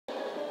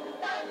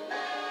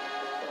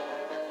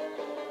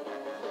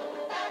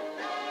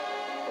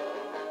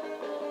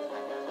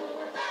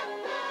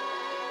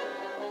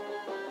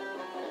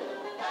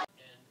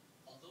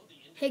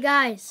Hey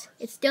guys,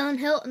 it's Dylan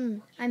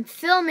Hilton. I'm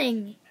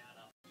filming.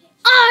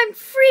 I'm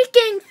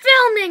freaking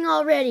filming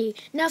already!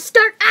 Now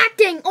start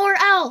acting or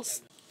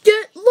else!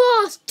 Get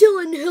lost,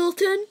 Dylan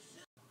Hilton!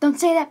 Don't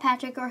say that,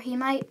 Patrick, or he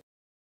might...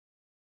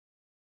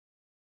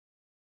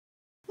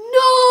 No!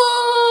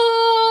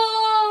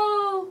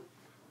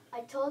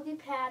 I told you,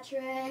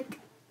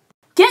 Patrick.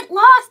 Get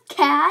lost,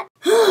 cat!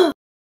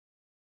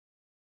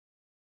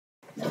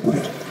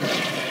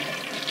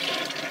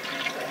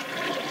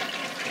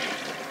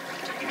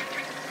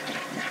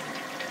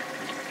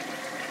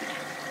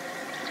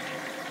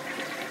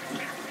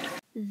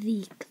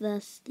 The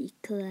Krusty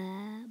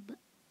Krab.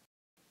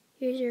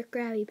 Here's your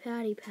Krabby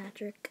Patty,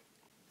 Patrick.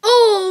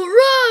 All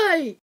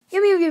right!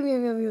 Yum, yum, yum,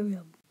 yum, yum, yum,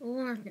 yum.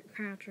 Look at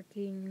Patrick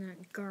eating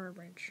that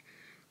garbage.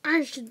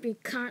 I should be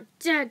caught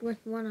dead with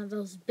one of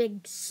those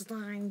big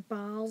slime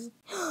balls.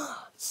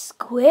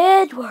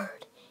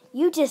 Squidward,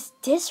 you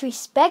just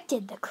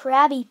disrespected the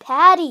Krabby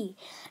Patty.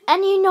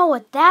 And you know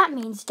what that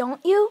means,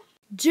 don't you?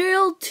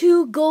 Jail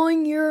 2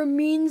 going your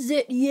means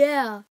it,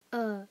 yeah.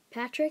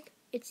 Patrick,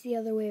 it's the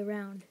other way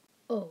around.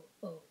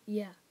 Oh,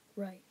 yeah,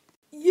 right.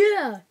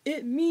 Yeah,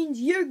 it means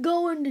you're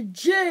going to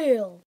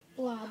jail.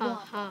 Blah, blah,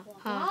 ha, ha,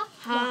 ha,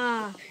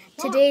 ha.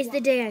 Today's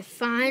the day I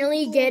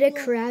finally get a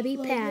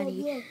Krabby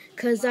Patty,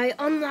 'cause I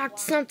unlocked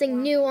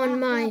something new on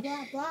my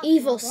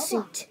evil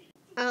suit.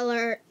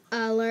 Alert,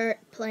 alert,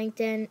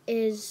 Plankton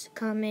is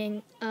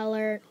coming.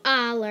 Alert,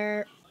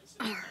 alert.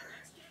 Arr.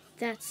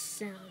 That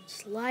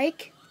sounds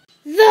like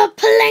the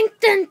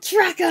Plankton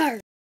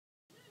Tracker.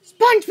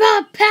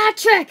 Spongebob,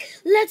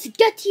 Patrick, let's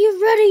get you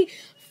ready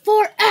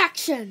for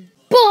action.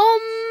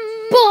 Boom,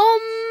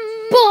 boom,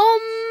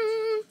 boom.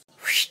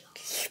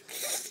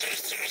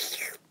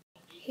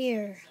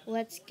 Here,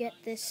 let's get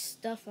this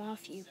stuff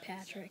off you,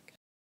 Patrick.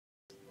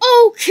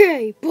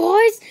 Okay,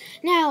 boys,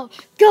 now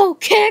go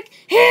kick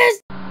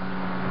his...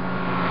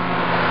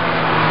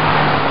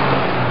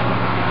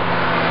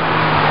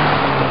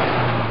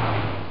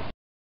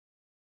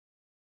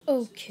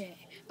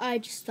 Okay, I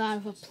just thought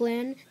of a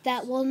plan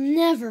that will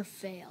never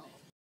fail.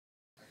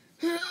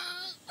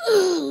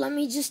 Let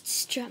me just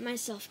strap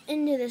myself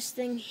into this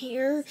thing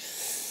here.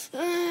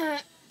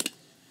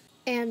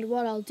 And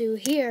what I'll do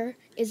here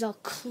is I'll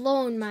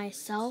clone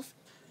myself.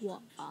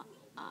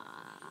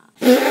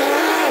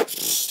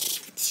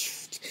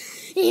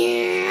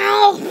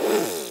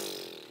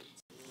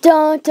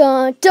 Dun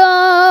dun dun!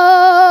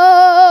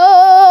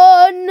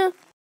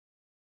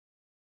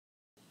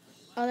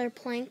 Other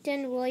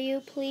Plankton, will you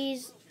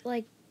please,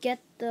 get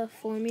the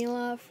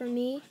formula for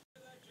me?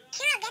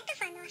 Sure, I'll get the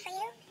formula for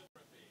you.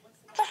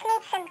 Just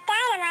need some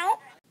dynamite.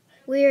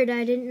 Weird,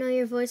 I didn't know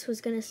your voice was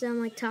gonna sound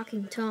like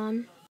Talking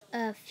Tom.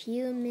 A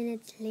few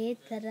minutes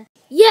later...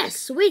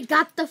 Yes, we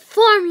got the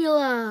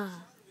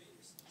formula!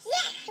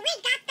 Yes,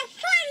 we got the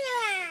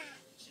formula!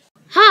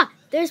 Ha!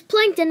 There's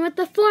Plankton with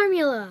the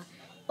formula!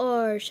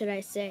 Or should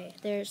I say,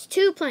 there's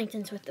two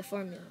Planktons with the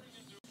formula.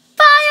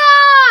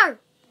 Fire!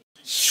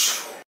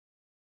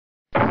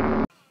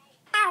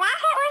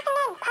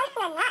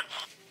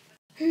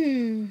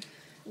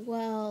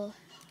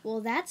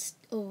 Well, that's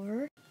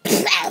over.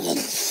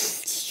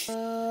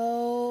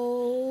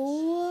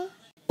 Oh.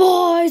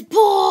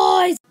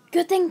 Boys!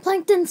 Good thing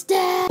Plankton's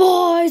dead.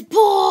 Boys!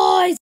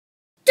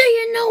 Do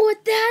you know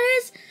what that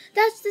is?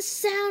 That's the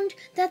sound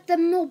that the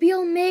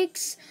mobile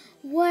makes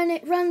when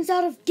it runs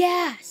out of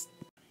gas.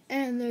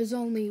 And there's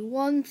only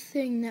one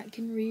thing that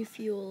can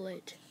refuel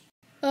it.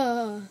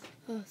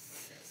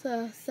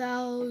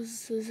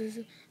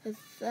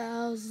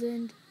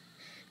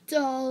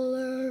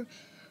 $1,000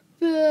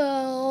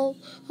 bill.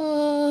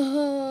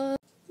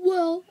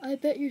 Well, I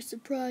bet you're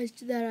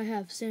surprised that I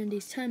have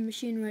Sandy's time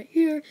machine right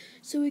here,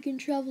 so we can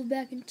travel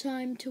back in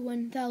time to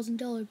when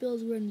 $1,000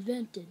 bills were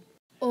invented.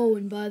 Oh,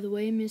 and by the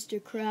way, Mr.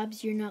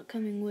 Krabs, you're not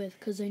coming with,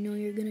 'cause I know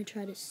you're gonna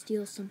try to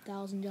steal some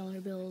 $1,000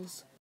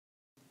 bills.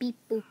 Beep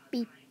boop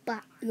beep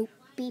bop loop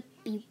beep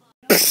beep.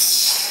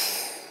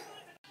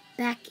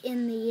 Back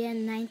in the year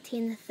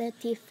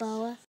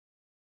 1934.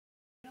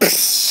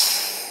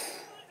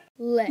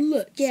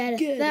 Let's get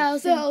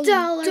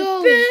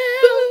 $1,000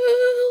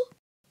 bill!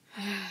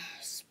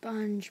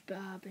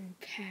 SpongeBob and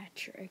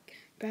Patrick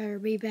better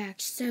be back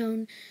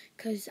soon,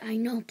 'cause I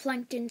know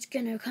Plankton's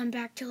gonna come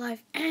back to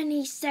life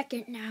any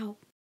second now.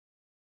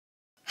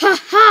 Ha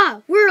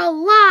ha! We're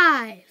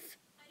alive!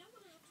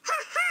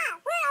 Ha ha,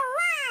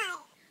 we're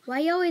alive! Why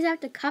you always have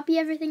to copy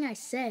everything I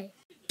say?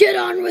 Get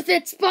on with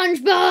it,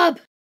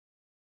 SpongeBob!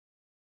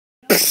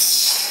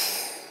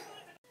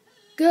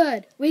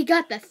 Good, we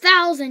got the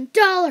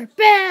 $1,000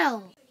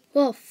 bill!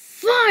 Well,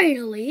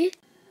 finally!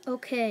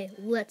 Okay,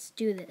 let's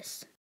do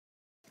this.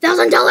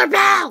 $1,000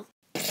 bill!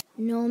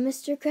 No,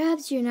 Mr.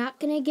 Krabs, you're not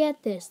gonna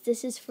get this.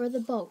 This is for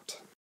the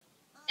boat.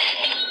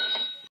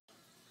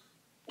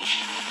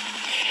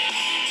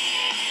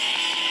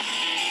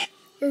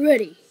 We're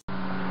ready. Oh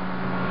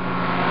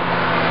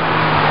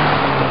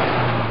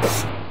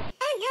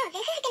no,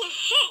 this is gonna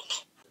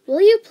hurt.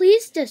 Will you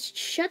please just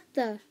shut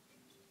the...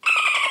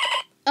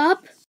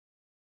 up?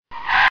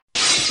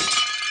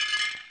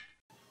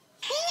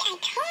 See?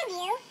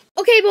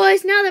 Okay,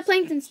 boys, now that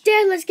Plankton's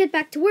dead, let's get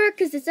back to work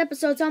because this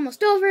episode's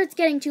almost over. It's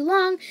getting too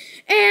long.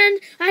 And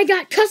I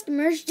got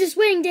customers just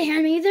waiting to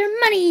hand me their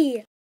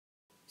money.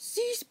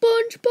 See,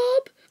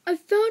 SpongeBob? I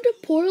found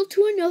a portal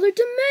to another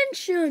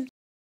dimension.